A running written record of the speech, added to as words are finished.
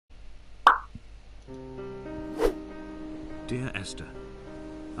Dear Esther,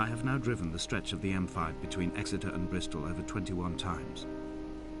 I have now driven the stretch of the M5 between Exeter and Bristol over 21 times.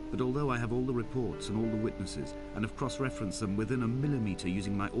 But although I have all the reports and all the witnesses, and have cross-referenced them within a millimetre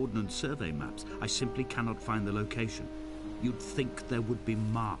using my ordnance survey maps, I simply cannot find the location. You'd think there would be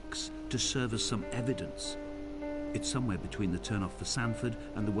marks to serve as some evidence. It's somewhere between the turn-off for Sanford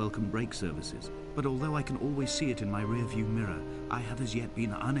and the welcome brake services, but although I can always see it in my rear-view mirror, I have as yet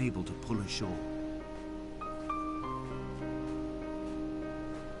been unable to pull ashore.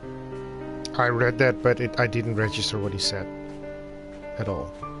 I read that, but I didn't register what he said at all.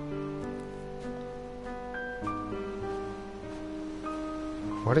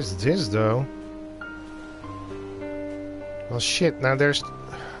 What is this, though? Well, shit, now there's...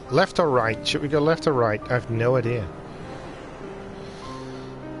 Left or right? Should we go left or right? I have no idea.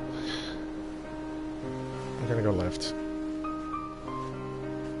 I'm gonna go left.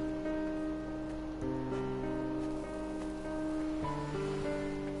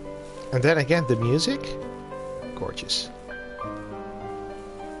 And then again, the music? Gorgeous.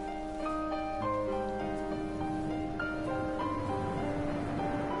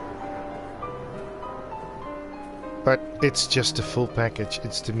 But it's just the full package.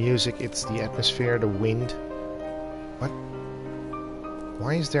 It's the music, it's the atmosphere, the wind. What?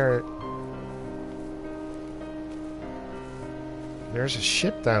 Why is there... There's a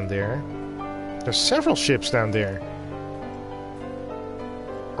ship down there. There's several ships down there.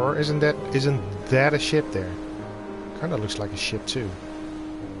 Or isn't that a ship there? Kinda looks like a ship too.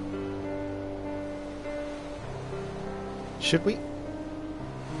 Should we?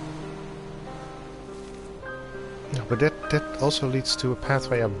 No, but that also leads to a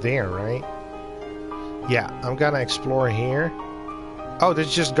pathway up there, right? Yeah, I'm gonna explore here. Oh,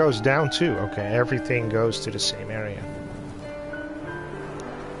 this just goes down too. Okay, everything goes to the same area.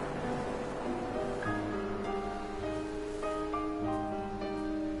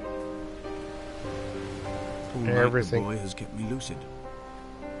 Everything. The boy has kept me lucid.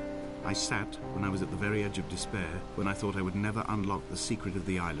 I sat, when I was at the very edge of despair, when I thought I would never unlock the secret of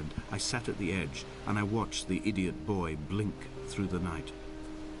the island, I sat at the edge, and I watched the idiot boy blink through the night.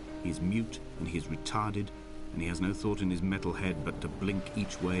 He is mute, and he is retarded, and he has no thought in his metal head but to blink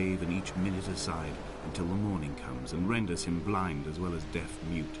each wave and each minute aside until the morning comes and renders him blind as well as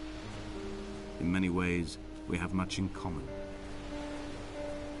deaf-mute. In many ways, we have much in common.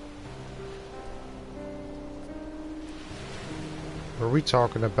 Are we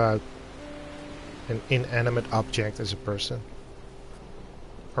talking about an inanimate object as a person?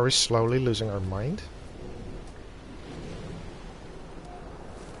 Are we slowly losing our mind?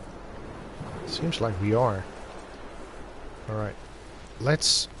 Seems like we are. Alright,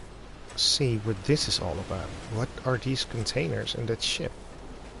 let's see what this is all about. What are these containers in that ship?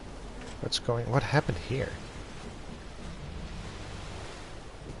 What happened here?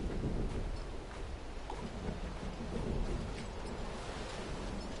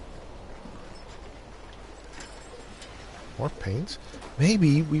 More paint?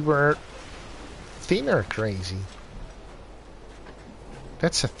 Maybe we were thinner crazy.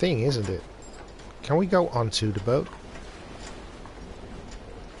 That's a thing, isn't it? Can we go onto the boat?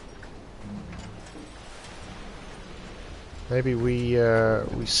 Maybe we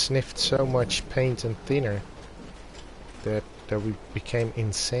sniffed so much paint and thinner that we became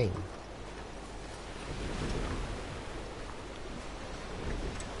insane.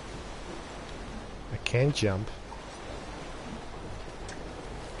 I can't jump.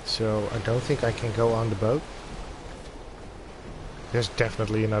 So I don't think I can go on the boat. There's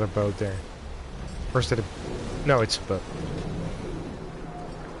definitely another boat there. Or is that a... No, it's a boat.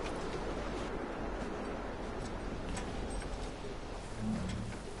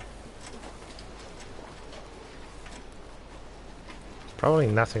 Probably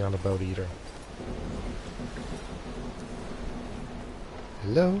nothing on the boat either.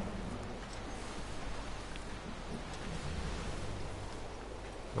 Hello?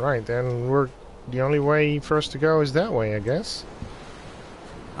 Right, then the only way for us to go is that way, I guess.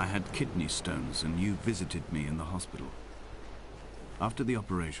 I had kidney stones and you visited me in the hospital. After the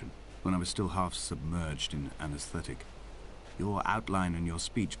operation, when I was still half submerged in anesthetic, your outline and your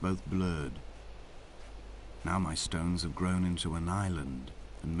speech both blurred. Now my stones have grown into an island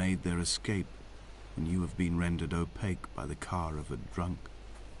and made their escape, and you have been rendered opaque by the car of a drunk.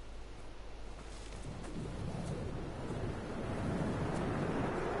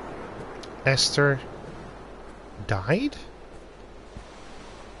 Esther died?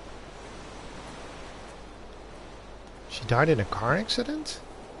 She died in a car accident?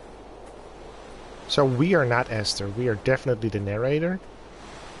 So we are not Esther, we are definitely the narrator.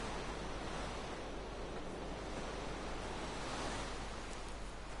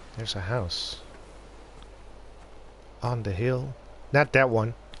 There's a house. On the hill. Not that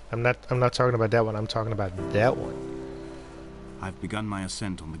one. I'm not talking about that one. I'm talking about that one. I've begun my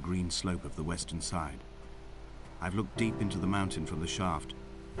ascent on the green slope of the western side. I've looked deep into the mountain from the shaft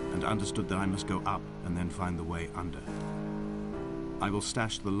and understood that I must go up and then find the way under. I will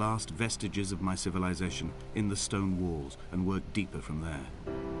stash the last vestiges of my civilization in the stone walls and work deeper from there.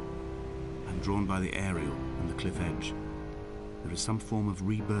 I'm drawn by the aerial and the cliff edge. There is some form of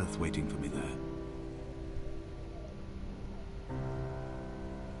rebirth waiting for me there.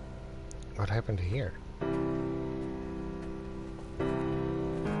 What happened here?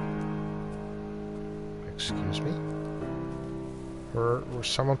 Excuse me? Were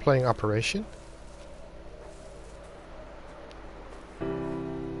someone playing Operation?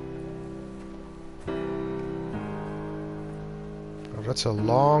 Oh, that's a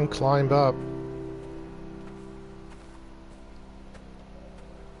long climb up.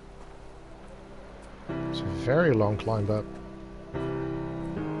 It's a very long climb up.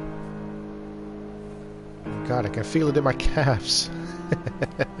 God, I can feel it in my calves.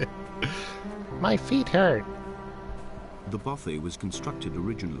 My feet hurt. The bothy was constructed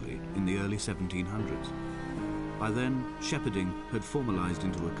originally in the early 1700s. By then, shepherding had formalized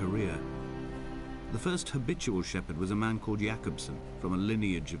into a career. The first habitual shepherd was a man called Jakobsen, from a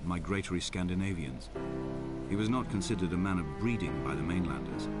lineage of migratory Scandinavians. He was not considered a man of breeding by the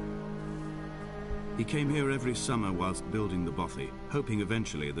mainlanders. He came here every summer whilst building the bothy, hoping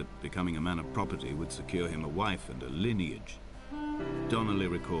eventually that becoming a man of property would secure him a wife and a lineage. Donnelly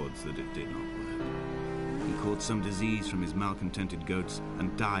records that it did not work. He caught some disease from his malcontented goats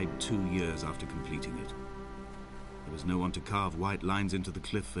and died 2 years after completing it. There was no one to carve white lines into the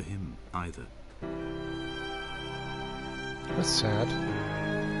cliff for him, either. That's sad.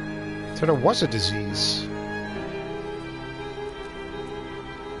 So there was a disease.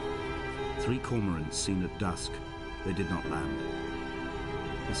 3 cormorants seen at dusk. They did not land.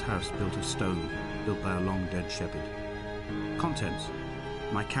 This house built of stone, built by a long-dead shepherd. Contents: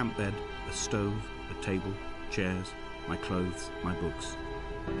 my camp bed, a stove, a table, chairs, my clothes, my books.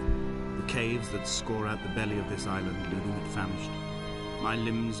 The caves that score out the belly of this island, leaving it famished. My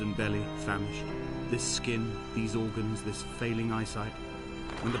limbs and belly famished. This skin, these organs, this failing eyesight.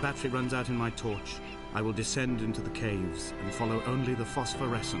 When the battery runs out in my torch, I will descend into the caves and follow only the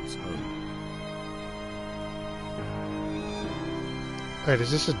phosphorescence home. Wait,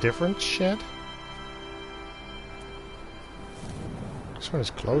 is this a different shed? This one is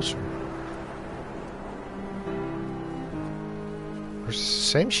closer. Or is this the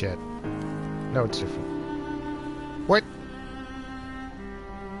same shed? No, it's different. What?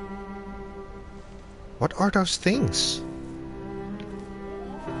 What are those things?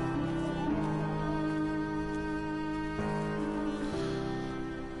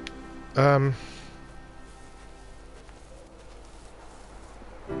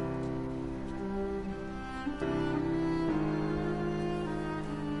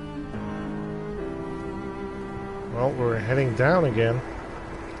 Well, we're heading down again.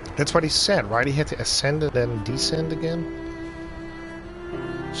 That's what he said, right? He had to ascend and then descend again.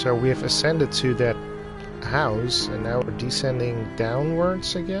 So we have ascended to that house, and now we're descending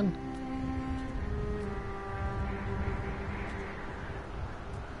downwards again.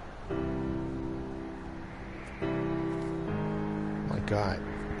 My God.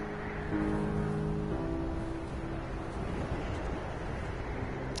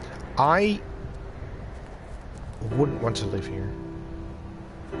 I wouldn't want to live here.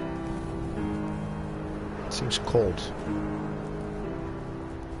 It seems cold.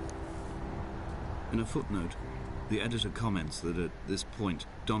 In a footnote, the editor comments that at this point,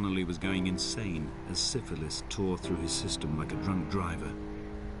 Donnelly was going insane as syphilis tore through his system like a drunk driver.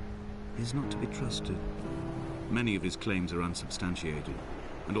 He is not to be trusted. Many of his claims are unsubstantiated,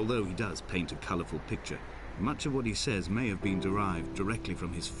 and although he does paint a colourful picture, much of what he says may have been derived directly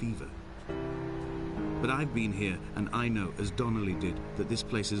from his fever. But I've been here, and I know, as Donnelly did, that this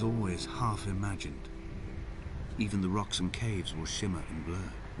place is always half imagined. Even the rocks and caves will shimmer and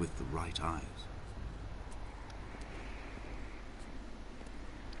blur with the right eyes.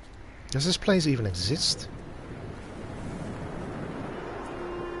 Does this place even exist?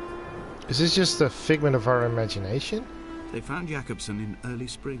 Is this just a figment of our imagination? They found Jakobsen in early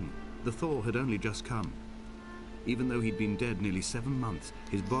spring. The thaw had only just come. Even though he'd been dead nearly 7 months,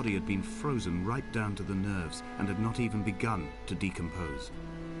 his body had been frozen right down to the nerves and had not even begun to decompose.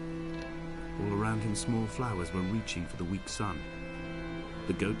 All around him small flowers were reaching for the weak sun.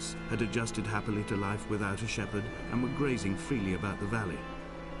 The goats had adjusted happily to life without a shepherd and were grazing freely about the valley.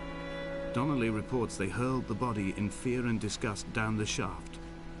 Donnelly reports they hurled the body in fear and disgust down the shaft.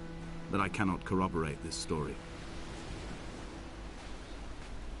 but I cannot corroborate this story.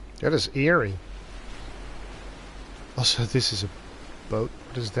 That is eerie. Also, this is a boat.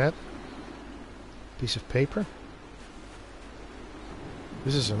 What is that? Piece of paper?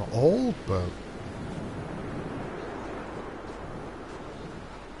 This is an old boat.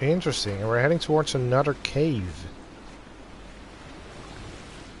 Interesting. And we're heading towards another cave.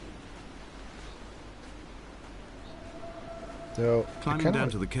 So, climbing down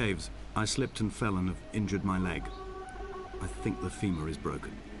to the caves, I slipped and fell and have injured my leg. I think the femur is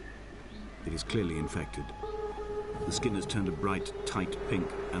broken. It is clearly infected. The skin has turned a bright, tight pink,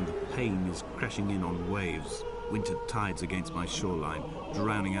 and the pain is crashing in on waves, winter tides against my shoreline,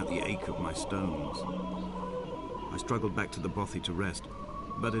 drowning out the ache of my stones. I struggled back to the bothy to rest,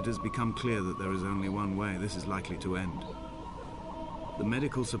 but it has become clear that there is only one way this is likely to end. The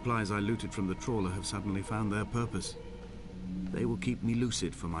medical supplies I looted from the trawler have suddenly found their purpose. They will keep me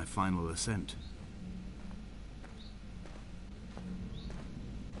lucid for my final ascent.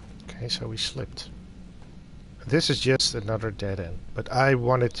 Okay, so we slipped. This is just another dead end, but I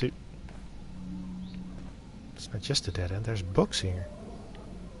wanted to... It's not just a dead end, there's books here.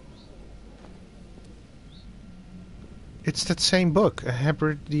 It's that same book, A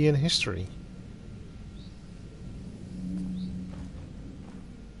Hebridean History.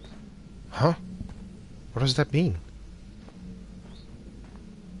 Huh? What does that mean?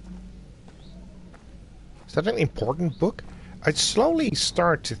 Is that an important book? I slowly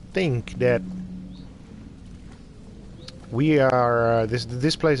start to think that we are...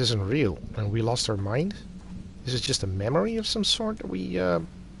 this place isn't real, and we lost our mind. This is just a memory of some sort that we are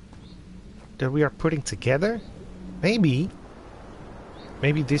putting together. Maybe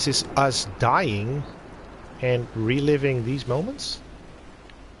this is us dying and reliving these moments.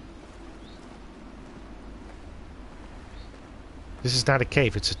 This is not a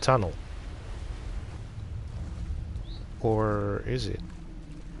cave, it's a tunnel. Or is it?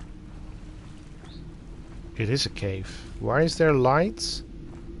 It is a cave. Why is there lights?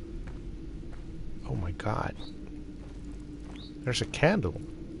 Oh my god. There's a candle.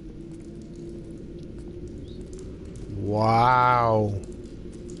 Wow.